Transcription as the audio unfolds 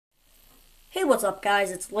Hey, what's up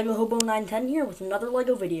guys, it's Lego Hobo 910 here with another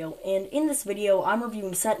Lego video, and in this video I'm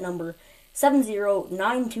reviewing set number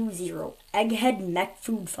 70920, Egghead Mech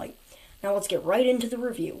Food Fight. Now let's get right into the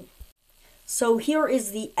review. So here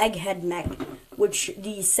is the Egghead Mech, which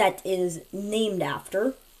the set is named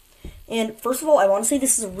after. And first of all, I want to say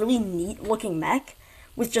this is a really neat looking mech,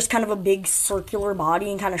 with just kind of a big circular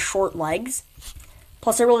body and kind of short legs.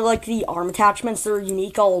 Plus I really like the arm attachments, they're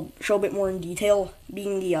unique. I'll show a bit more in detail,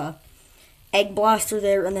 being the egg blaster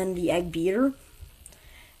there, and then the egg beater. And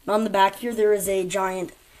on the back here, there is a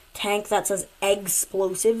giant tank that says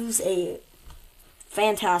Egg-splosives, a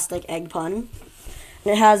fantastic egg pun.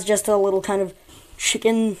 And it has just a little kind of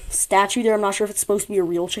chicken statue there. I'm not sure if it's supposed to be a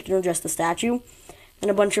real chicken or just a statue.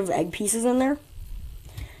 And a bunch of egg pieces in there,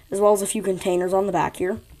 as well as a few containers on the back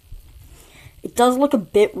here. It does look a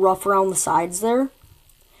bit rough around the sides there.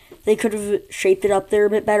 They could have shaped it up there a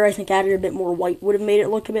bit better. I think added a bit more white would have made it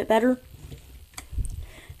look a bit better.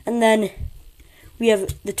 And then we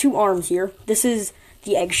have the two arms here. This is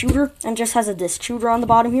the egg shooter, and just has a disc shooter on the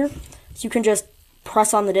bottom here. So you can just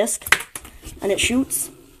press on the disc, and it shoots.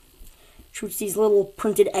 Shoots these little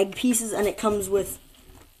printed egg pieces, and it comes with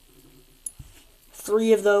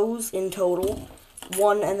 3 of those in total.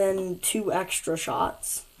 1 and then 2 extra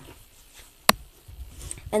shots.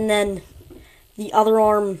 And then the other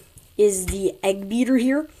arm is the egg beater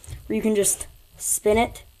here, where you can just spin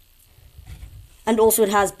it. And also it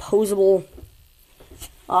has posable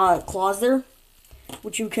claws there,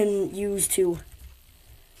 which you can use to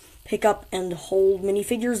pick up and hold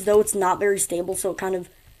minifigures, though it's not very stable, so it kind of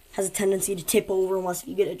has a tendency to tip over unless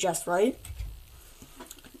you get it just right.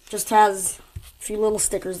 Just has a few little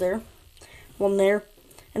stickers there. One there.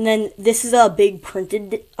 And then this is a big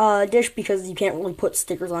printed dish, because you can't really put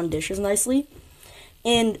stickers on dishes nicely.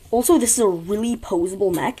 And also this is a really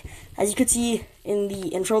posable mech. As you could see in the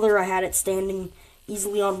intro there, I had it standing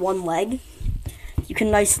easily on one leg. You can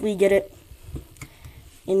nicely get it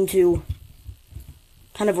into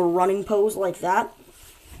kind of a running pose like that.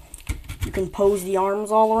 You can pose the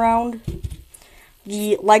arms all around.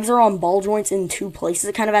 The legs are on ball joints in 2 places.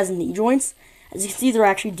 It kind of has knee joints. As you can see, they're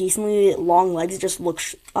actually decently long legs. It just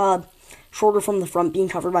looks shorter from the front, being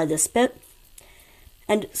covered by this bit.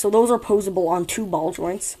 And so those are posable on 2 ball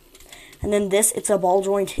joints. And then this, it's a ball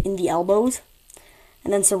joint in the elbows.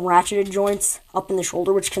 And then some ratcheted joints up in the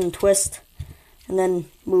shoulder, which can twist and then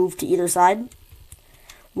move to either side.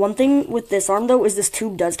 One thing with this arm, though, is this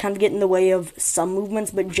tube does kind of get in the way of some movements,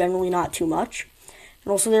 but generally not too much.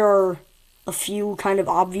 And also there are a few kind of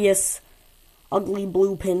obvious ugly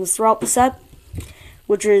blue pins throughout the set,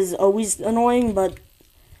 which is always annoying, but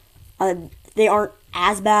they aren't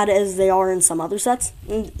as bad as they are in some other sets.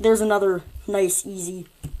 And there's another nice, easy,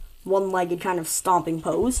 one-legged kind of stomping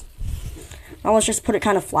pose. Now let's just put it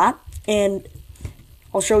kind of flat, and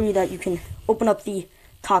I'll show you that you can open up the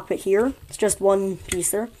cockpit here. It's just one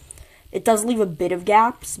piece there. It does leave a bit of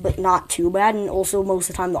gaps, but not too bad, and also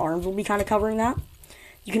most of the time the arms will be kind of covering that.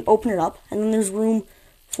 You can open it up, and then there's room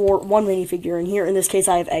for one minifigure in here. In this case,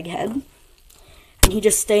 I have Egghead. And he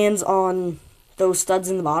just stands on those studs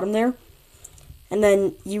in the bottom there, and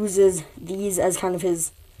then uses these as kind of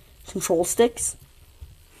his control sticks.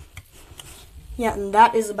 Yeah, and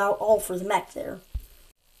that is about all for the mech there.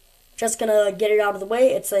 Just gonna get it out of the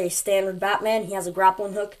way. It's a standard Batman. He has a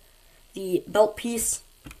grappling hook, the belt piece.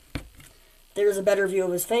 There's a better view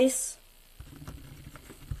of his face.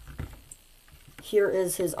 Here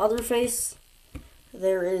is his other face.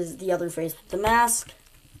 There is the other face with the mask.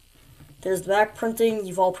 There's the back printing.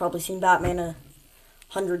 You've all probably seen Batman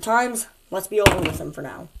 100 times. Let's be over with him for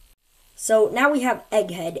now. So now we have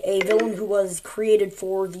Egghead, a villain who was created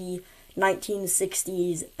for the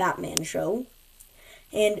 1960s Batman show.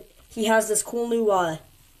 And he has this cool new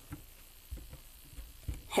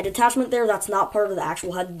head attachment there. That's not part of the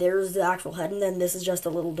actual head. There's the actual head, and then this is just a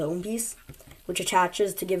little dome piece, which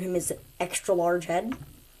attaches to give him his extra large head.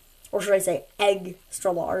 Or should I say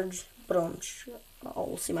extra large, but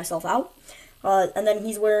I'll see myself out. And then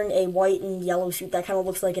he's wearing a white and yellow suit that kind of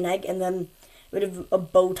looks like an egg, and then a bit of a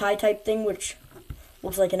bow tie type thing, which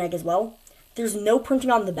looks like an egg as well. There's no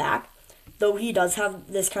printing on the back, though he does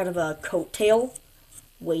have this kind of a coat tail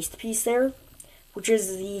waist piece there, which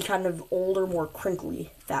is the kind of older, more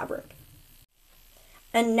crinkly fabric.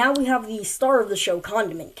 And now we have the star of the show,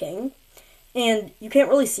 Condiment King. And you can't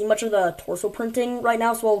really see much of the torso printing right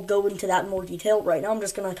now, so I'll go into that in more detail. Right now I'm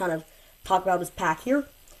just going to kind of talk about his pack here.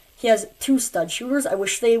 He has 2 stud shooters. I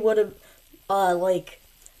wish they would have,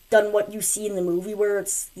 done what you see in the movie, where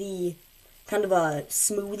it's the kind of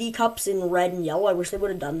smoothie cups in red and yellow. I wish they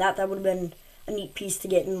would have done that. That would have been a neat piece to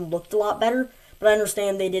get and looked a lot better. but I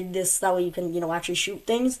understand they did this that way you can, actually shoot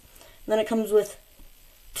things. And then it comes with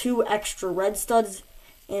 2 extra red studs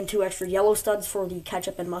and 2 extra yellow studs for the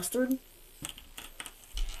ketchup and mustard.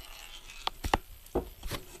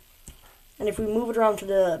 And if we move it around to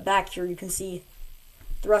the back here, you can see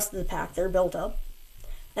the rest of the pack. They're built up.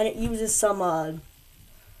 And it uses some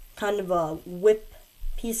kind of whip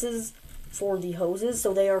pieces for the hoses,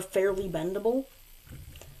 so they are fairly bendable.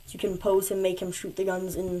 So you can pose him, make him shoot the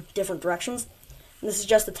guns in different directions. And this is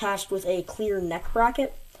just attached with a clear neck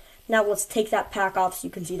bracket. Now let's take that pack off so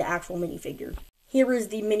you can see the actual minifigure. Here is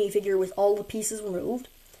the minifigure with all the pieces removed.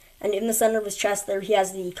 And in the center of his chest there, he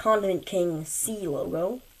has the Condiment King C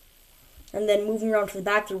logo. And then moving around to the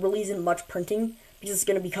back, there really isn't much printing because it's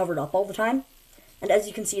going to be covered up all the time. And as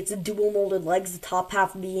you can see, it's a dual molded legs, the top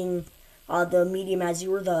half being the medium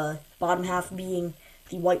azure, the bottom half being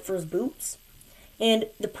the white for his boots. And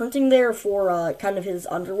the printing there for kind of his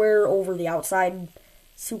underwear over the outside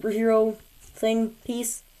superhero thing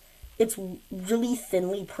piece, it's really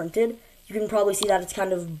thinly printed. You can probably see that it's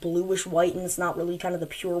kind of bluish white and it's not really kind of the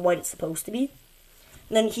pure white it's supposed to be.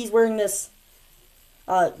 And then he's wearing this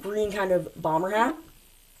green kind of bomber hat.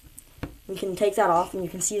 We can take that off and you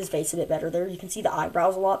can see his face a bit better there. You can see the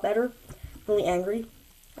eyebrows a lot better. Really angry.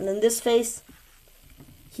 And then this face,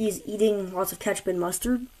 he's eating lots of ketchup and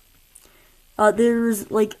mustard. There's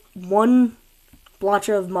like 1 blotch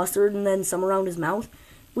of mustard and then some around his mouth.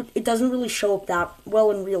 It doesn't really show up that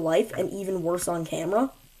well in real life and even worse on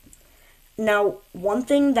camera. Now, one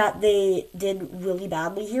thing that they did really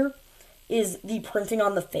badly here is the printing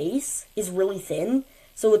on the face is really thin.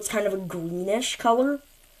 So it's kind of a greenish color.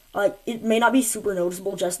 It may not be super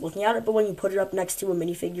noticeable just looking at it, but when you put it up next to a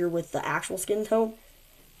minifigure with the actual skin tone,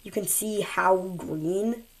 you can see how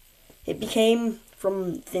green it became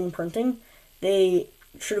from thin printing. They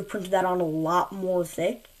should have printed that on a lot more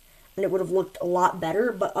thick, and it would have looked a lot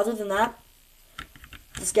better. But other than that,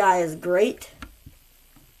 this guy is great.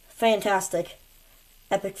 Fantastic.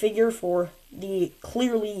 Epic figure for the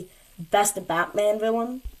clearly best Batman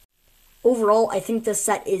villain. Overall, I think this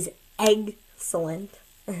set is excellent.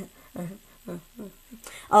 It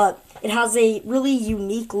has a really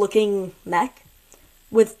unique looking mech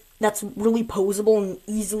that's really posable and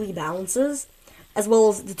easily balances, as well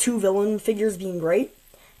as the 2 villain figures being great.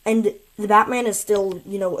 And the Batman is still,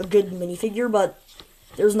 a good minifigure, but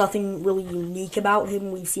there's nothing really unique about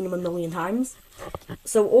him. We've seen him a million times.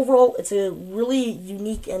 So overall, it's a really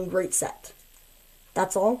unique and great set.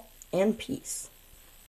 That's all, and peace.